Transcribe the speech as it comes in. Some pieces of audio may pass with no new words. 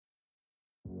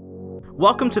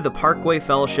Welcome to the Parkway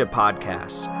Fellowship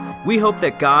Podcast. We hope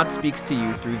that God speaks to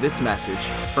you through this message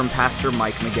from Pastor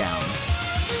Mike McGowan.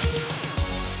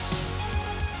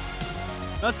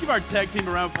 Let's give our tech team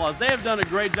a round of applause. They have done a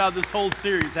great job this whole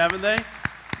series, haven't they?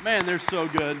 Man, they're so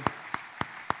good.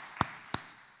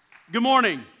 Good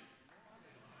morning.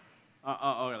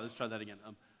 Okay, let's try that again.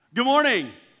 Good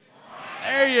morning.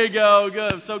 There you go.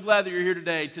 Good. I'm so glad that you're here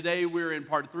today. Today we're in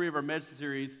part 3 of our message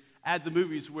series at the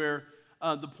movies, where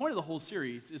the point of the whole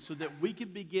series is so that we can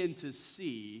begin to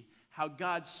see how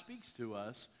God speaks to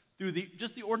us through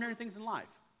just the ordinary things in life,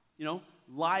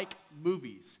 like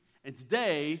movies. And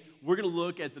today we're going to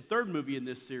look at the third movie in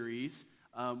this series.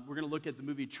 We're going to look at the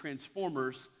movie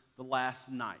Transformers: The Last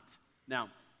Knight. Now,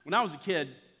 when I was a kid,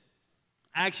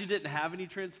 I actually didn't have any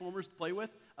Transformers to play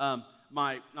with.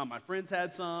 My friends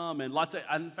had some, and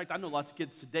in fact, I know lots of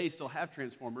kids today still have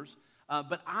Transformers.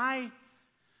 But I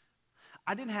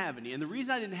didn't have any, and the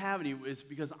reason I didn't have any was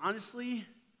because, honestly,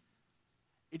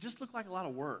 it just looked like a lot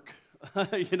of work,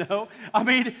 I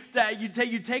mean,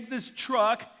 you take this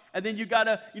truck, and then you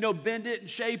gotta, bend it and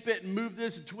shape it and move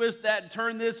this and twist that and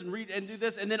turn this and do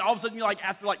this, and then all of a sudden,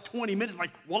 after 20 minutes,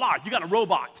 voila, you got a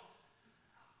robot.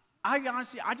 I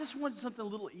just wanted something a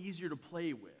little easier to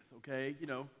play with, okay?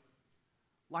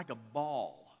 Like a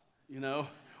ball,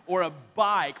 or a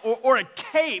bike, or a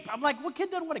cape. I'm like, what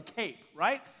kid doesn't want a cape,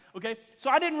 right? Okay, so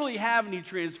I didn't really have any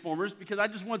Transformers because I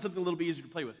just wanted something a little bit easier to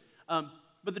play with.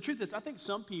 But the truth is, I think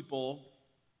some people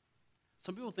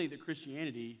think that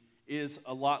Christianity is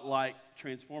a lot like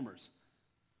Transformers,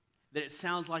 that it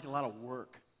sounds like a lot of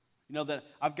work. That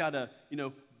I've got to,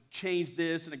 change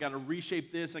this, and I got to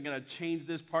reshape this, I got to change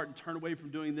this part and turn away from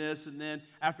doing this, and then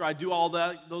after I do all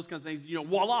those kinds of things,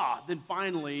 voila, then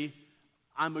finally,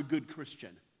 I'm a good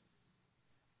Christian.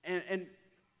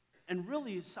 And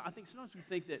really, I think sometimes we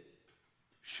think that,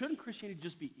 shouldn't Christianity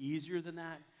just be easier than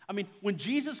that? I mean, when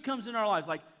Jesus comes in our lives,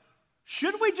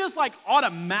 should we just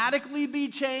automatically be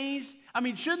changed? I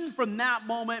mean, shouldn't from that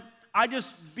moment I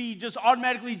just be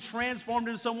automatically transformed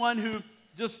into someone who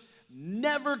just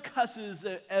never cusses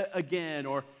again,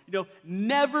 or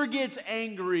never gets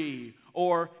angry,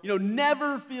 or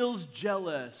never feels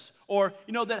jealous, or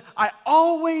that I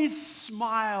always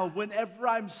smile whenever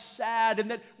I'm sad,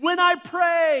 and that when I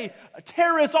pray,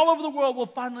 terrorists all over the world will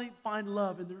finally find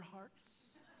love in their hearts?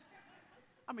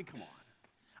 I mean, come on.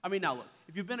 I mean, now look,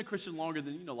 if you've been a Christian longer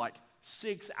than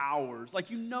 6 hours,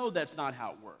 that's not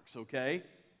how it works, okay?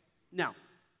 Now,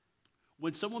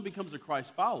 when someone becomes a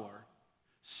Christ follower,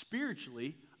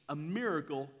 spiritually, a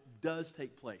miracle does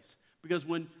take place. Because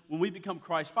when we become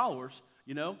Christ followers,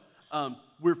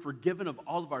 we're forgiven of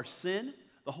all of our sin.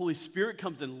 The Holy Spirit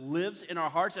comes and lives in our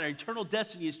hearts, and our eternal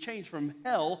destiny is changed from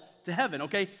hell to heaven,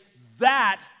 okay?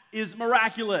 That is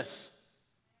miraculous.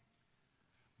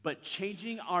 But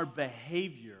changing our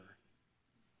behavior,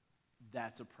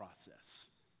 that's a process.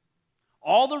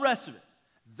 All the rest of it,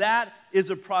 that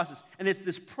is a process. And it's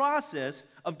this process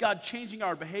of God changing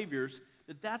our behaviors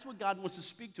that's what God wants to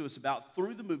speak to us about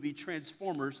through the movie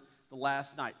Transformers: The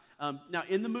Last Knight. Now,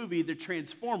 in the movie, the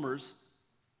Transformers,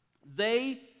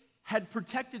 they had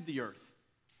protected the earth,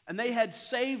 and they had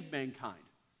saved mankind.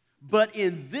 But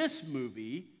in this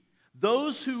movie,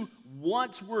 those who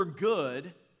once were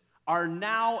good are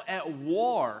now at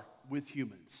war with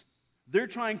humans. They're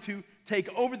trying to take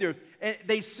over the earth. And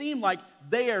they seem like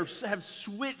they have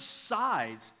switched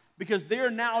sides, because they're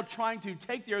now trying to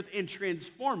take the earth and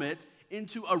transform it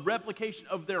into a replication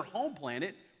of their home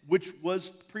planet, which was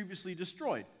previously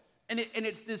destroyed. And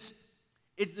it's this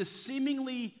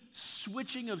seemingly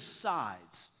switching of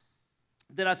sides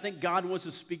that I think God wants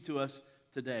to speak to us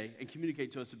today and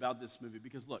communicate to us about this movie.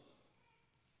 Because look,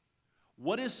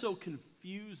 what is so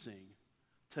confusing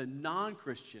to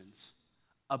non-Christians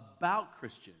about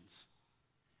Christians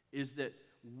is that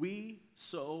we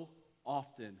so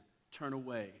often turn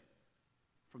away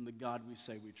from the God we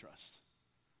say we trust.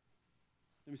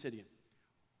 Let me say it again.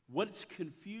 What's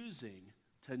confusing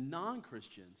to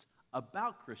non-Christians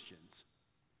about Christians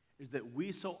is that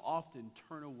we so often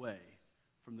turn away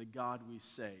from the God we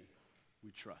say we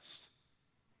trust.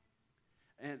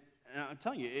 And I'm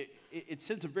telling you, it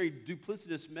sends a very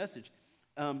duplicitous message.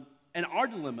 And our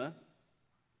dilemma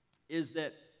is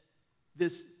that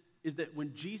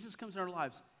when Jesus comes in our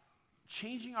lives,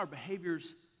 changing our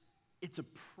behaviors, it's a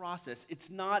process. It's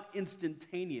not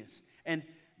instantaneous. And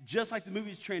just like the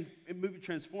movie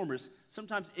Transformers,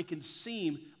 sometimes it can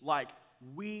seem like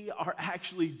we are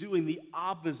actually doing the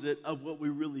opposite of what we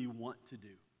really want to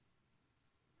do.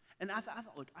 And I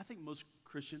think most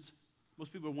Christians,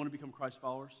 most people who want to become Christ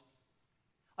followers,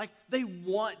 they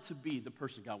want to be the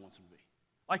person God wants them to be.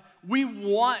 Like, we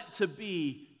want to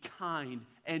be kind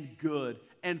and good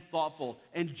and thoughtful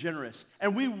and generous.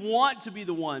 And we want to be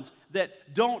the ones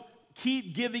that don't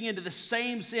keep giving into the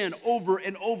same sin over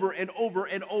and over and over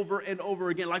and over and over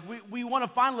again. Like, we want to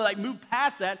finally like move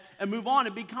past that and move on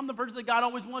and become the person that God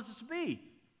always wants us to be.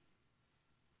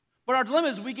 But our dilemma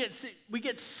is we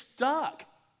get stuck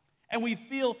and we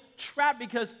feel trapped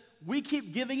because we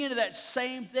keep giving into that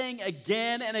same thing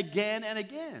again and again and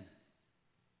again.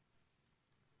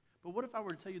 But what if I were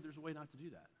to tell you there's a way not to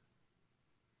do that?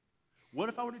 What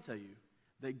if I were to tell you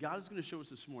that God is going to show us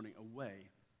this morning a way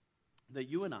that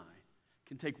you and I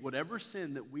can take whatever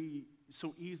sin that we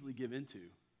so easily give into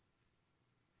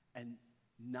and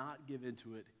not give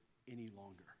into it any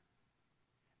longer.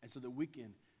 And so that we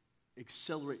can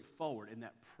accelerate forward in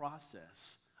that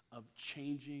process of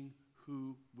changing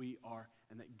who we are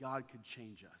and that God could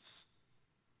change us.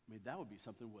 I mean, that would be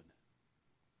something, wouldn't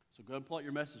it? So go ahead and pull out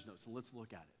your message notes and let's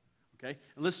look at it, okay?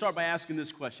 And let's start by asking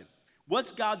this question.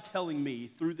 What's God telling me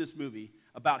through this movie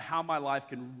about how my life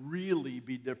can really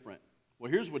be different?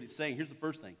 Well, here's what he's saying. Here's the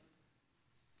first thing.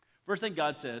 First thing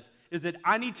God says is that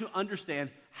I need to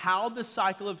understand how the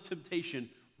cycle of temptation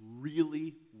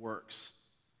really works.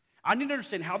 I need to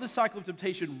understand how the cycle of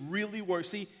temptation really works.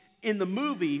 See, in the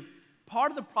movie,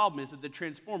 part of the problem is that the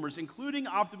Transformers, including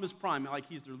Optimus Prime, like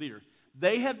he's their leader,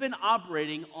 they have been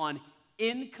operating on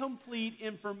incomplete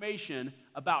information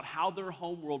about how their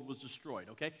homeworld was destroyed,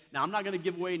 okay? Now, I'm not going to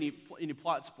give away any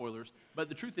plot spoilers, but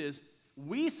the truth is,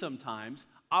 we sometimes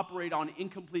operate on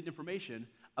incomplete information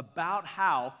about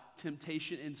how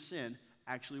temptation and sin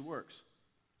actually works.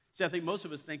 See, I think most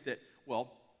of us think that,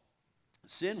 well,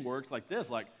 sin works like this,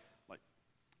 like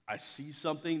I see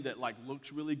something that like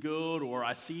looks really good, or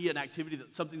I see an activity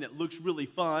something that looks really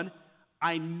fun.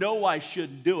 I know I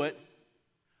shouldn't do it,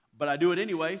 but I do it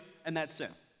anyway, and that's sin.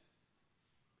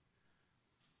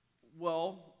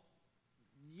 Well,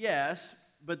 yes,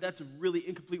 but that's a really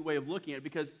incomplete way of looking at it,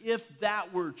 because if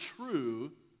that were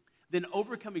true, then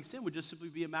overcoming sin would just simply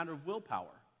be a matter of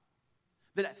willpower.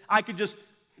 That I could just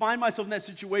find myself in that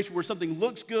situation where something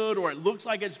looks good or it looks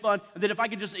like it's fun, and that if I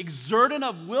could just exert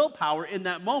enough willpower in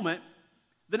that moment,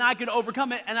 then I could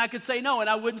overcome it and I could say no and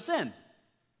I wouldn't sin.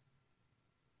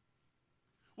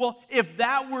 Well, if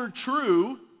that were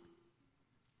true,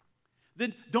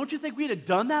 then don't you think we'd have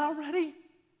done that already?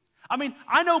 I mean,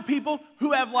 I know people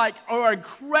who have are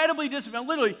incredibly disciplined.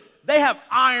 Literally, they have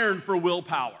iron for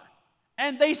willpower,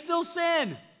 and they still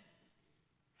sin.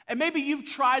 And maybe you've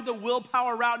tried the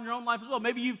willpower route in your own life as well.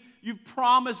 Maybe you've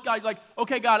promised God, like,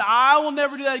 okay, God, I will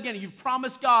never do that again. You've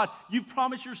promised God, you've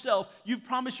promised yourself, you've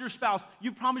promised your spouse,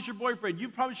 you've promised your boyfriend,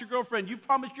 you've promised your girlfriend, you've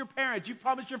promised your parents, you've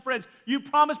promised your friends, you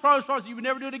promised, you would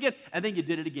never do it again, and then you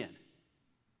did it again.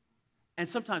 And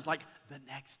sometimes, like, the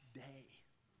next day.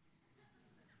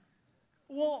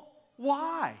 Well,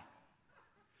 why?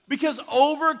 Because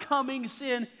overcoming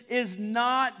sin is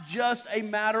not just a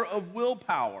matter of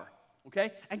willpower,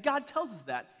 okay? And God tells us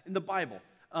that in the Bible.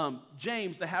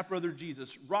 James, the half-brother of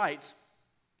Jesus, writes,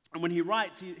 and when he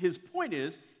writes, his point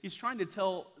is, he's trying to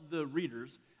tell the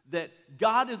readers that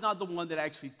God is not the one that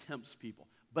actually tempts people,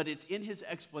 but it's in his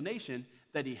explanation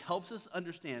that he helps us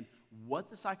understand what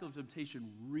the cycle of temptation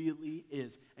really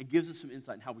is and gives us some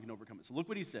insight in how we can overcome it. So look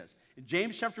what he says. In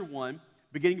James chapter 1,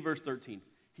 beginning verse 13,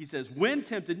 he says, when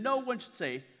tempted, no one should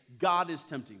say, God is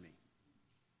tempting me.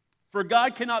 For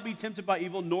God cannot be tempted by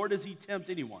evil, nor does he tempt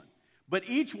anyone. But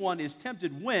each one is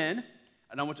tempted when,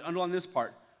 and I want you to underline this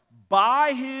part,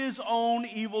 by his own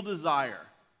evil desire.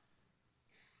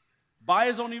 By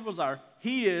his own evil desire,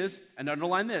 he is, and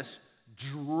underline this,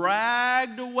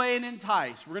 dragged away and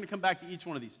enticed. We're going to come back to each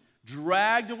one of these.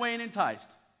 Dragged away and enticed.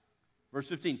 Verse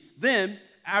 15. Then,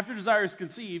 after desire is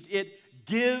conceived, it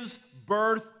gives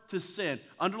birth to sin.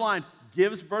 Underline,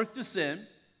 gives birth to sin.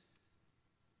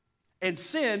 And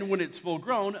sin, when it's full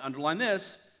grown, underline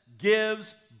this,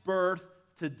 gives birth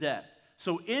to death.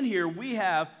 So in here, we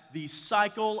have the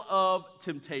cycle of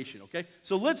temptation, okay?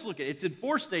 So let's look at it. It's in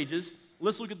 4 stages.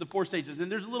 Let's look at the 4 stages.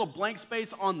 And there's a little blank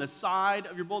space on the side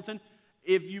of your bulletin.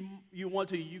 If you want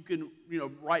to, you can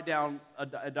write down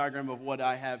a diagram of what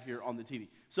I have here on the TV.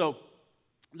 So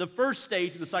the first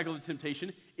stage in the cycle of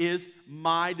temptation is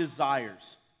my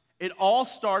desires. It all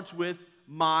starts with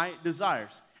my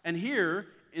desires. And here,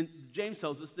 James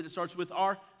tells us that it starts with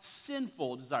our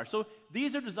sinful desires. So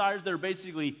these are desires that are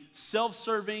basically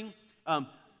self-serving.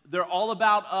 They're all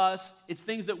about us. It's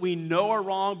things that we know are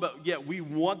wrong, but yet we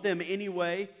want them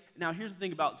anyway. Now, here's the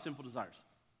thing about sinful desires.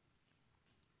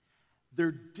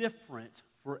 They're different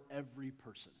for every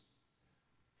person.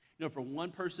 For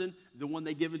one person, the one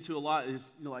they give into a lot is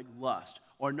like lust.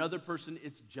 Or another person,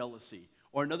 it's jealousy.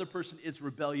 Or another person, it's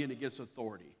rebellion against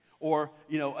authority. Or,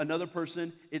 another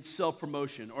person, it's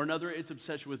self-promotion. Or another, it's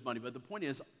obsession with money. But the point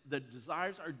is, the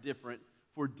desires are different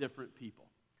for different people.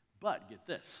 But get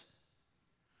this,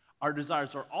 our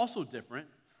desires are also different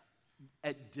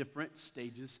at different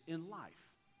stages in life.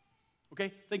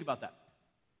 Okay, think about that.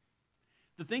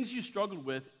 The things you struggled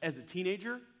with as a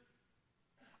teenager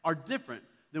are different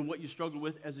than what you struggled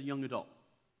with as a young adult,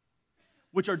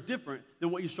 which are different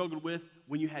than what you struggled with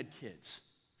when you had kids,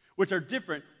 which are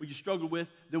different what you struggled with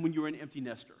than when you were an empty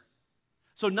nester.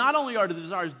 So not only are the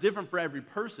desires different for every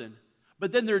person,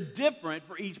 but then they're different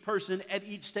for each person at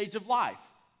each stage of life.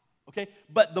 Okay?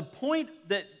 But the point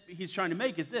that he's trying to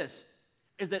make is this,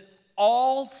 is that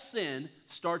all sin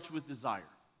starts with desire.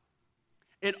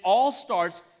 It all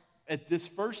starts at this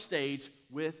first stage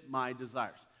with my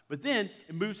desires. But then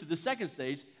it moves to the second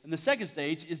stage, and the second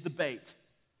stage is the bait.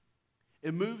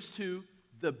 It moves to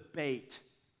the bait.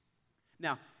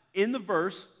 Now, in the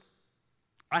verse,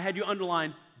 I had you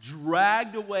underline,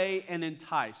 dragged away and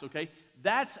enticed, okay?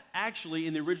 That's actually,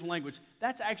 in the original language,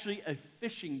 that's actually a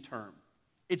fishing term.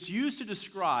 It's used to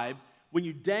describe when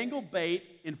you dangle bait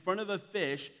in front of a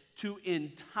fish to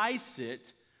entice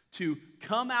it to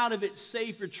come out of its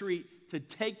safe retreat to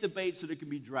take the bait so that it can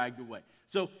be dragged away.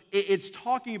 So it's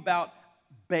talking about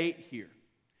bait here.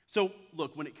 So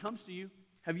look, when it comes to you,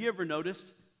 have you ever noticed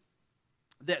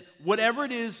that whatever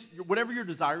it is, whatever your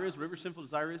desire is, whatever your sinful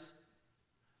desire is,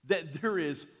 that there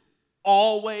is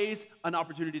always an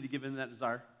opportunity to give in that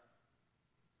desire?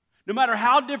 No matter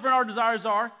how different our desires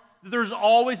are, there's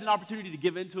always an opportunity to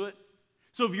give into it.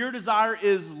 So if your desire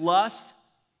is lust,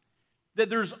 that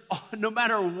there's, no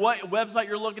matter what website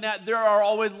you're looking at, there are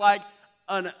always like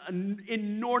an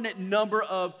inordinate number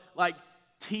of like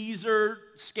teaser,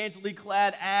 scantily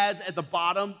clad ads at the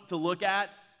bottom to look at.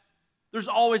 There's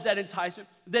always that enticement.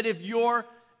 That if your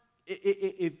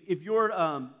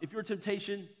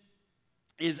temptation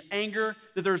is anger,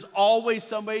 that there's always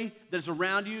somebody that's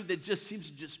around you that just seems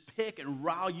to just pick and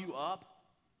rile you up.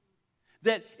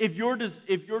 That if your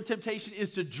temptation is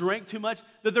to drink too much,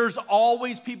 that there's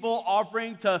always people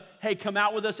offering to, hey, come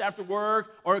out with us after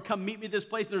work or come meet me at this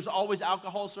place, and there's always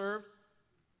alcohol served.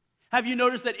 Have you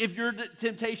noticed that if your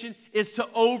temptation is to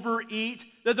overeat,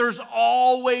 that there's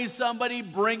always somebody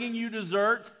bringing you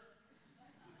dessert?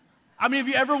 I mean, have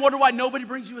you ever wondered why nobody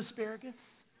brings you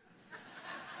asparagus?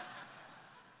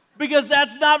 Because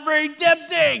that's not very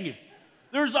tempting.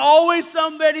 There's always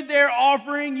somebody there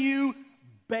offering you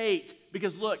bait.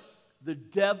 Because look, the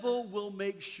devil will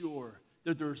make sure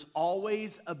that there's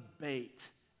always a bait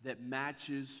that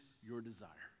matches your desire.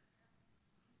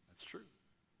 That's true.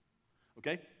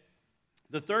 Okay?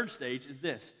 The third stage is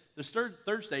this. The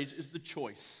third stage is the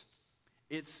choice.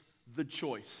 It's the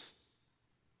choice.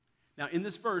 Now, in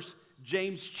this verse,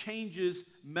 James changes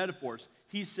metaphors.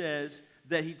 He says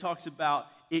that he talks about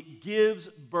it gives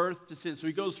birth to sin. So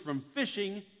he goes from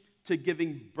fishing to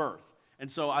giving birth.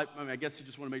 And so I guess he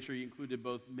just want to make sure he included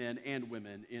both men and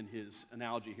women in his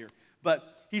analogy here. But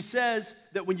he says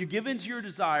that when you give into your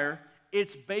desire,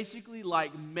 it's basically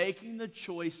like making the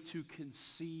choice to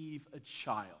conceive a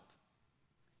child.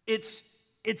 It's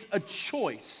a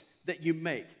choice that you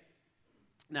make.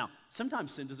 Now,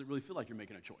 sometimes sin doesn't really feel like you're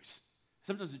making a choice.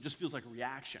 Sometimes it just feels like a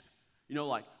reaction. You know,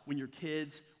 like when your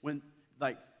kids, when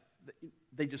like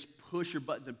they just push your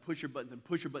buttons and push your buttons and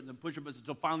push your buttons and push your buttons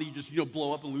until finally you just,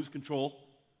 blow up and lose control.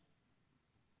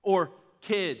 Or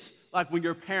kids, like when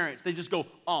your parents, they just go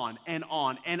on and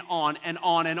on and on and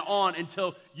on and on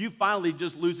until you finally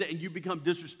just lose it and you become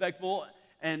disrespectful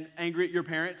and angry at your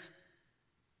parents.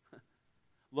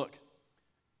 Look,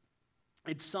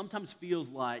 it sometimes feels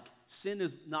like sin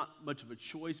is not much of a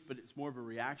choice, but it's more of a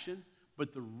reaction.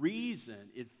 But the reason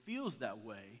it feels that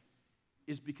way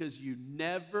is because you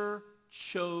never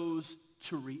chose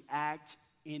to react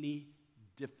any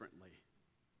differently.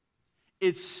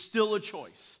 It's still a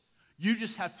choice. You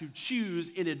just have to choose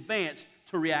in advance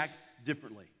to react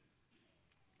differently.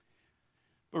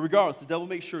 But regardless, the devil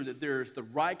makes sure that there's the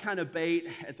right kind of bait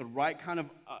at the right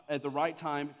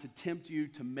time to tempt you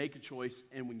to make a choice,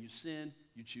 and when you sin,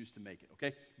 you choose to make it,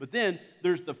 okay? But then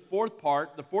there's the fourth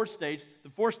part, the fourth stage. The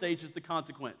fourth stage is the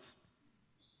consequence.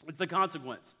 It's the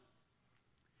consequence.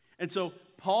 And so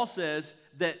Paul says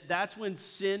that that's when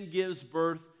sin gives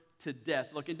birth to death.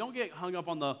 Look, and don't get hung up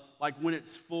on the, like, when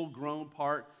it's full-grown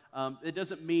part. It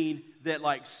doesn't mean that,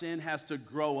 like, sin has to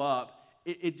grow up.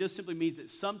 It just simply means that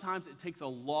sometimes it takes a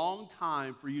long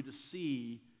time for you to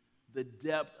see the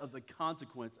depth of the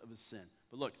consequence of a sin.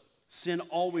 But look, sin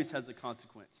always has a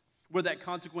consequence. Whether that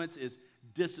consequence is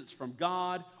distance from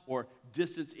God or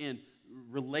distance in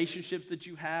relationships that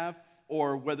you have,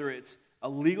 or whether it's a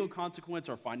legal consequence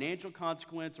or financial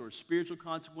consequence or a spiritual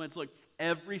consequence. Look,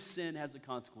 every sin has a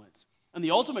consequence. And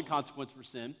the ultimate consequence for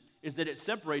sin is that it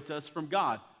separates us from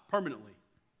God permanently.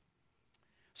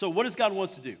 So what does God want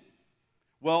us to do?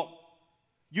 Well,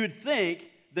 you would think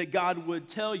that God would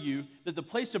tell you that the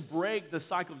place to break the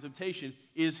cycle of temptation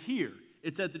is here.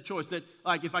 It's at the choice. That,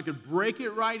 like, if I could break it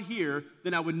right here,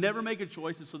 then I would never make a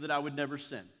choice and so that I would never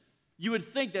sin. You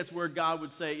would think that's where God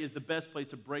would say is the best place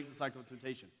to break the cycle of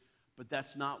temptation. But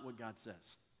that's not what God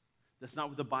says. That's not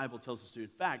what the Bible tells us to do. In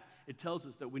fact, it tells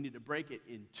us that we need to break it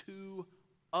in two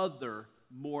other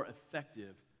more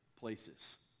effective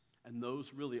places. And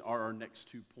those really are our next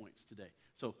 2 points today.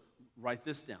 So write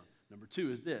this down. Number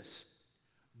 2 is this.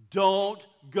 Don't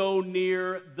go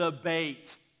near the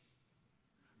bait.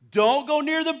 Don't go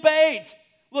near the bait.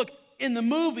 Look, in the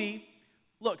movie,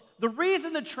 the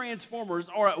reason the Transformers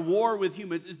are at war with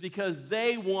humans is because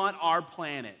they want our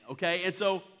planet, okay? And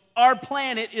so our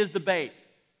planet is the bait.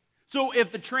 So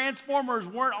if the Transformers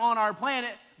weren't on our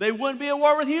planet, they wouldn't be at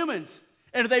war with humans.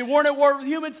 And if they weren't at war with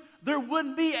humans, there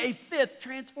wouldn't be a 5th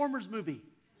Transformers movie.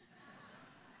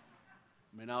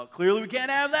 I mean, now, clearly we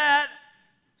can't have that.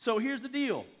 So here's the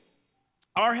deal.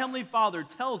 Our Heavenly Father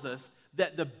tells us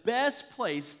that the best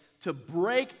place to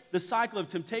break the cycle of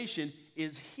temptation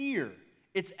is here.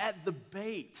 It's at the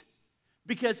bait.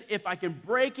 Because if I can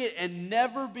break it and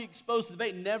never be exposed to the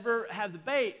bait, never have the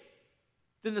bait,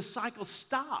 then the cycle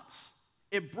stops.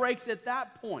 It breaks at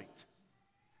that point.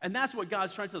 And that's what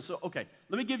God's trying to tell us. So, okay,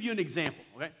 let me give you an example,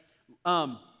 okay?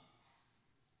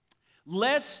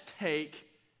 Let's take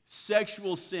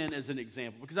sexual sin as an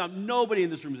example, because nobody in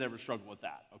this room has ever struggled with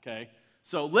that, okay?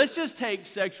 So let's just take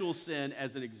sexual sin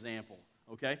as an example,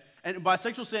 okay? And by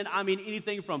sexual sin, I mean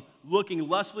anything from looking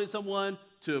lustfully at someone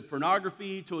to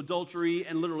pornography to adultery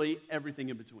and literally everything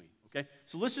in between, okay?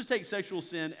 So let's just take sexual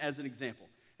sin as an example.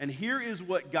 And here is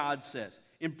what God says.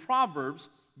 In Proverbs,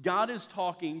 God is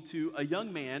talking to a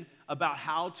young man about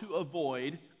how to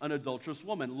avoid an adulterous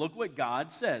woman. Look what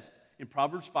God says in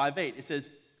Proverbs 5:8. It says,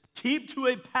 "Keep to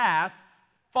a path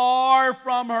far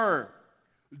from her.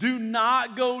 Do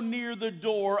not go near the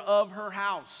door of her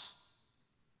house."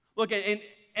 Look, and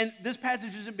this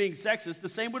passage isn't being sexist. The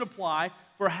same would apply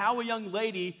for how a young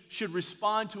lady should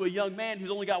respond to a young man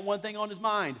who's only got one thing on his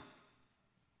mind.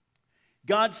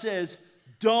 God says,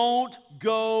 don't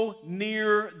go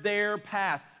near their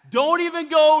path. Don't even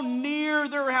go near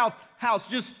their house.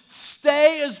 Just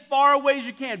stay as far away as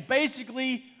you can.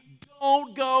 Basically,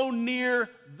 don't go near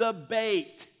the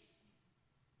bait.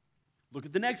 Look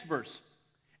at the next verse.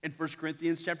 In 1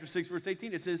 Corinthians chapter 6, verse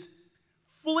 18, it says,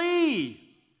 flee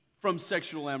from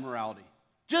sexual immorality.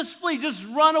 Just flee. Just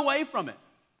run away from it.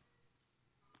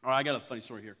 All right, I got a funny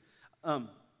story here.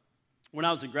 When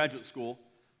I was in graduate school,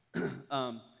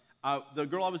 the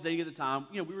girl I was dating at the time,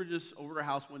 we were just over at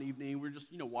her house one evening. We were just,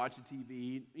 watching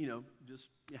TV, just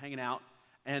hanging out.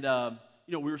 And,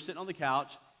 we were sitting on the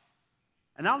couch.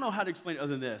 And I don't know how to explain it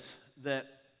other than this, that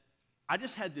I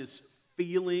just had this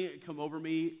feeling come over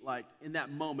me, like in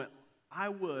that moment, I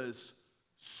was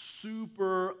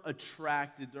super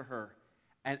attracted to her.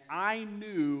 And I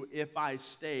knew if I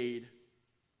stayed,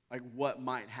 like what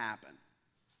might happen.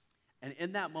 And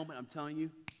in that moment, I'm telling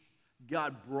you,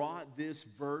 God brought this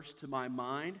verse to my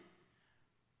mind.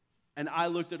 And I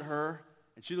looked at her,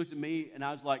 and she looked at me, and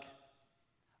I was like,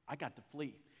 I got to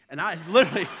flee. And I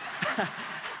literally...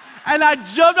 And I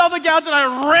jumped off the couch, and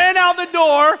I ran out the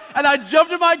door, and I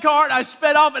jumped in my car, and I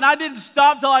sped off, and I didn't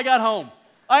stop till I got home.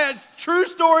 True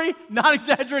story, not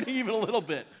exaggerating even a little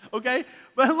bit, okay?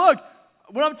 But look,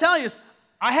 what I'm telling you is,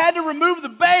 I had to remove the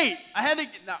bait. I had to,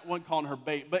 not one calling her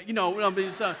bait, but I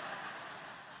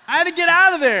had to get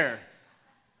out of there.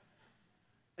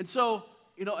 And so,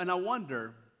 and I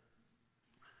wonder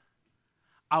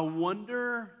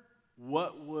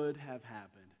what would have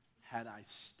happened had I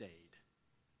stayed.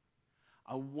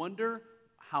 I wonder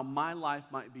how my life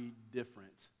might be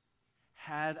different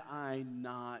had I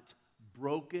not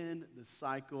broken the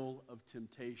cycle of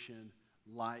temptation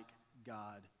like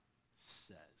God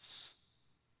says.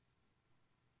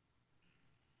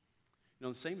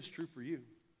 The same is true for you.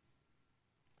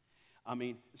 I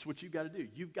mean, it's what you've got to do.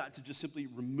 You've got to just simply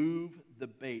remove the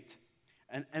bait.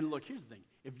 And look, here's the thing.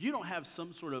 If you don't have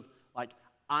some sort of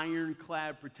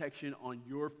ironclad protection on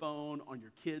your phone, on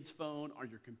your kid's phone, on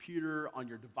your computer, on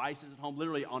your devices at home,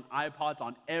 literally on iPods,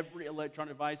 on every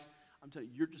electronic device, I'm telling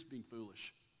you, you're just being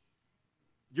foolish.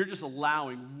 You're just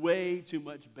allowing way too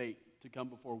much bait to come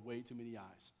before way too many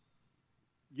eyes.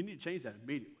 You need to change that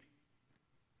immediately.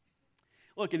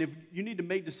 Look, and if you need to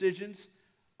make decisions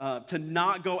to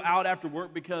not go out after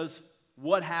work because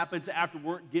what happens after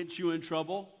work gets you in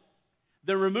trouble,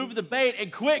 then remove the bait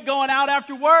and quit going out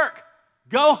after work.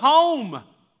 Go home. All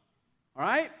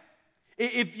right?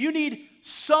 If you need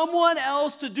someone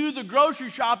else to do the grocery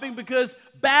shopping because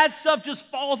bad stuff just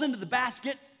falls into the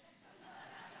basket,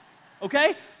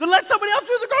 okay, then let somebody else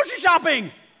do the grocery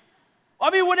shopping. I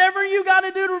mean, whatever you got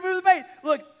to do to remove the bait.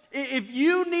 Look, if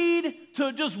you need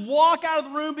to just walk out of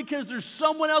the room because there's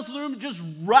someone else in the room that just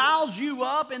riles you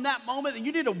up in that moment, then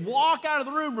you need to walk out of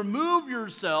the room, remove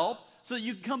yourself so that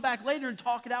you can come back later and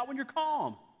talk it out when you're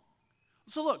calm.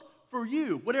 So look, for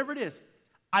you, whatever it is,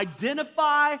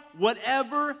 identify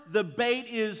whatever the bait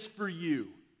is for you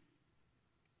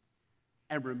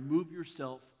and remove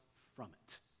yourself from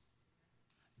it.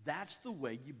 That's the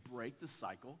way you break the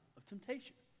cycle of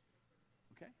temptation.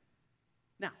 Okay?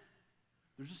 Now,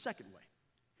 there's a second way.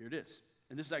 Here it is.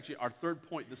 And this is actually our third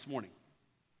point this morning.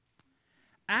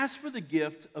 Ask for the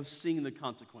gift of seeing the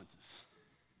consequences.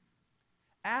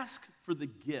 Ask for the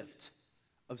gift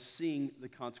of seeing the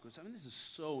consequences. I mean, this is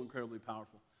so incredibly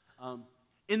powerful.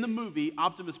 In the movie,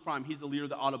 Optimus Prime, he's the leader of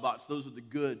the Autobots. Those are the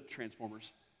good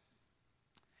Transformers.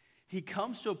 He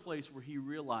comes to a place where he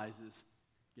realizes,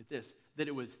 get this, that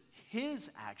it was his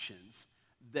actions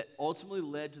that ultimately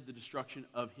led to the destruction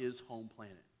of his home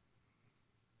planet.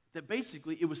 That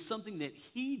basically it was something that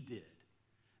he did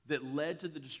that led to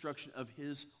the destruction of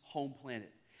his home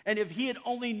planet. And if he had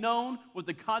only known what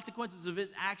the consequences of his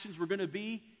actions were going to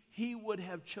be, he would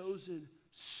have chosen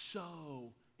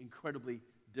so incredibly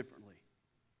differently.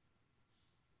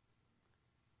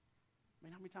 I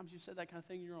mean, how many times you've said that kind of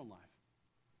thing in your own life?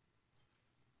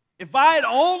 If I had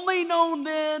only known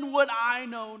then what I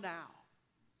know now.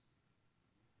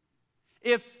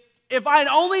 If I had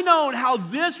only known how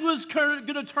this was going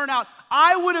to turn out,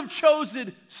 I would have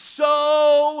chosen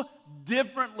so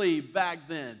differently back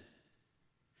then.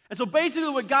 And so basically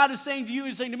what God is saying to you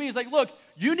and saying to me is like, look,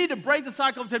 you need to break the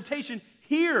cycle of temptation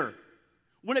here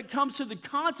when it comes to the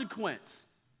consequence.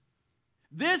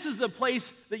 This is the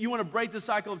place that you want to break the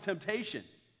cycle of temptation.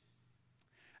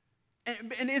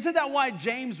 And isn't that why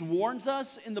James warns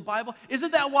us in the Bible?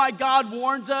 Isn't that why God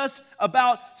warns us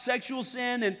about sexual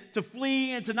sin and to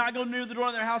flee and to not go near the door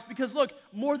of their house? Because look,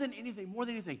 more than anything,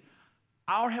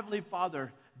 our Heavenly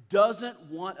Father doesn't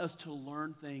want us to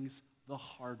learn things the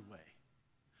hard way.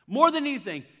 More than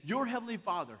anything, your Heavenly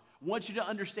Father wants you to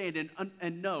understand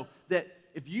and know that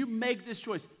if you make this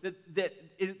choice,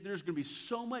 there's going to be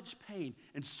so much pain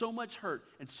and so much hurt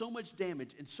and so much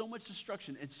damage and so much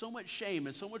destruction and so much shame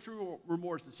and so much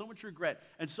remorse and so much regret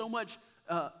and so much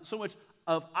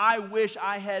of I wish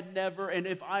I had never and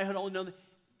if I had only known that.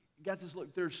 God says,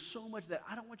 look, there's so much that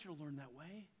I don't want you to learn that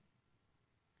way.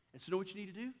 And so you know what you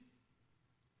need to do?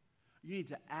 You need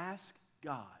to ask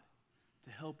God to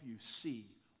help you see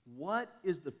what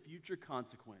is the future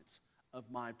consequence of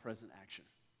my present action.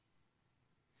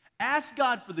 Ask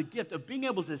God for the gift of being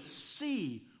able to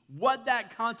see what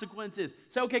that consequence is.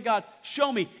 Say, okay, God,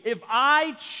 show me. If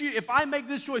I make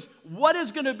this choice, what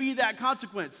is going to be that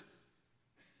consequence?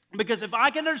 Because if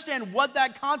I can understand what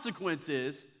that consequence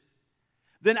is,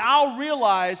 then I'll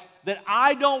realize that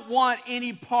I don't want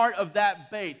any part of that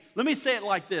bait. Let me say it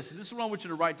like this, and this is what I want you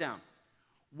to write down.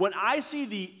 When I see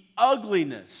the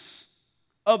ugliness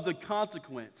of the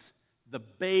consequence, the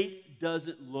bait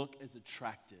doesn't look as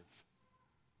attractive.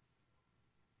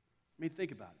 I mean,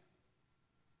 think about it.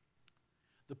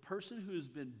 The person who's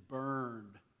been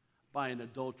burned by an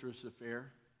adulterous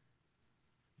affair,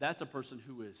 that's a person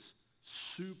who is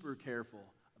super careful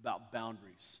about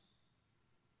boundaries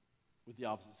with the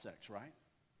opposite sex, right?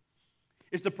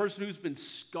 It's the person who's been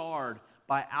scarred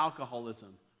by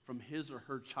alcoholism from his or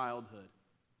her childhood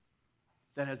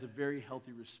that has a very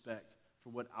healthy respect for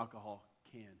what alcohol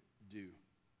can do.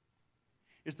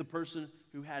 It's the person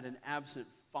who had an absent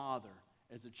father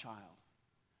as a child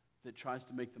that tries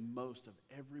to make the most of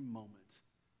every moment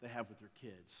they have with their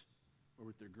kids or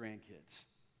with their grandkids.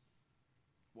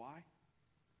 Why?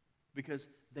 Because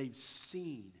they've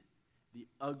seen the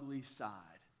ugly side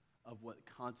of what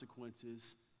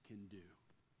consequences can do.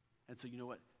 And so you know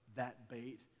what? That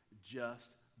bait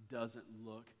just doesn't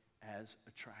look as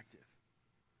attractive.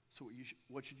 So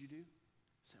what should you do?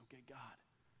 Say, okay,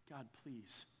 God,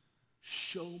 please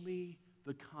show me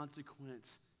the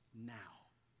consequence now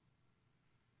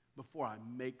before I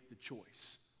make the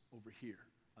choice over here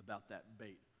about that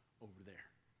bait over there.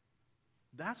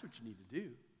 That's what you need to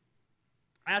do.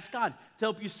 Ask God to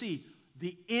help you see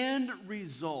the end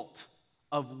result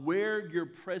of where your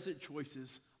present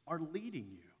choices are leading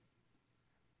you.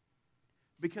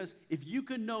 Because if you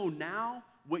can know now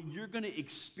what you're going to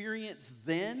experience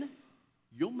then,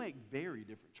 you'll make very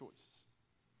different choices.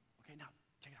 Okay, now,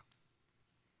 check it out.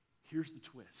 Here's the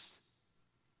twist.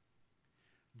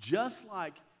 just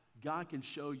like God can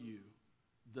show you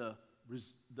the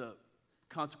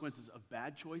consequences of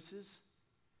bad choices,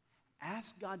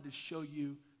 ask God to show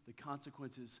you the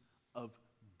consequences of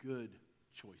good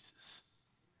choices.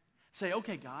 Say,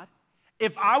 okay, God,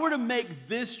 if I were to make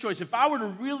this choice, if I were to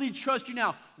really trust you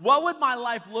now, what would my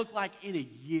life look like in a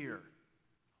year?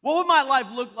 What would my life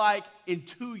look like in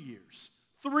 2 years,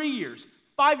 3 years,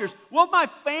 5 years? What would my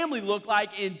family look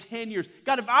like in 10 years?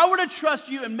 God, if I were to trust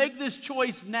you and make this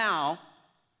choice now,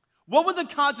 what would the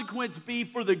consequence be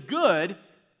for the good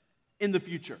in the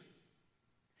future?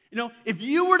 You know, if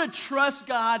you were to trust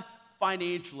God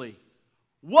financially,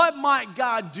 what might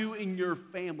God do in your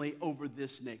family over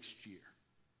this next year?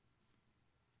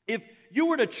 If you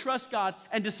were to trust God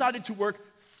and decided to work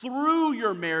through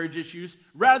your marriage issues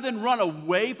rather than run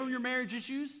away from your marriage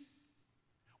issues,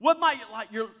 what might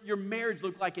your marriage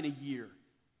look like in a year?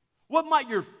 What might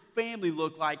your family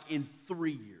look like in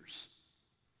 3 years?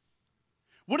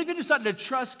 What if you decided to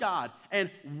trust God and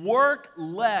work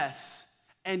less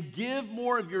and give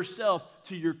more of yourself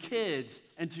to your kids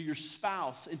and to your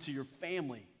spouse and to your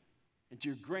family and to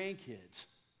your grandkids?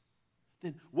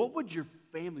 Then what would your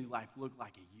family life look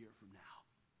like a year from now?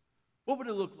 What would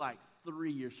it look like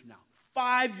 3 years from now,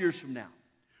 5 years from now?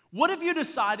 What if you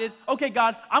decided, okay,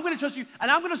 God, I'm going to trust you, and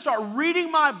I'm going to start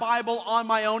reading my Bible on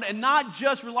my own and not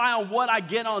just rely on what I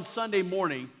get on Sunday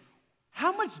morning?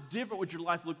 How much different would your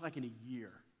life look like in a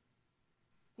year?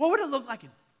 What would it look like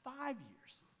in 5 years?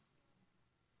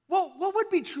 Well, what would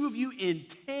be true of you in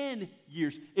 10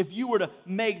 years if you were to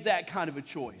make that kind of a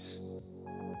choice?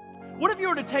 What if you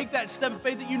were to take that step of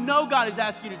faith that you know God is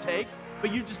asking you to take,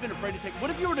 but you've just been afraid to take? What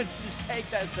if you were to just take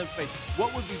that step of faith?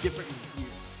 What would be different in a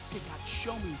year? Hey, God,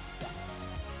 show me that.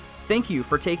 Thank you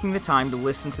for taking the time to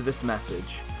listen to this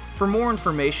message. For more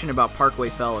information about Parkway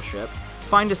Fellowship,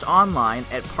 find us online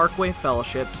at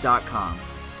parkwayfellowship.com.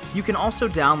 You can also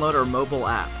download our mobile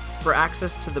app for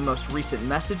access to the most recent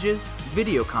messages,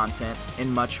 video content,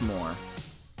 and much more.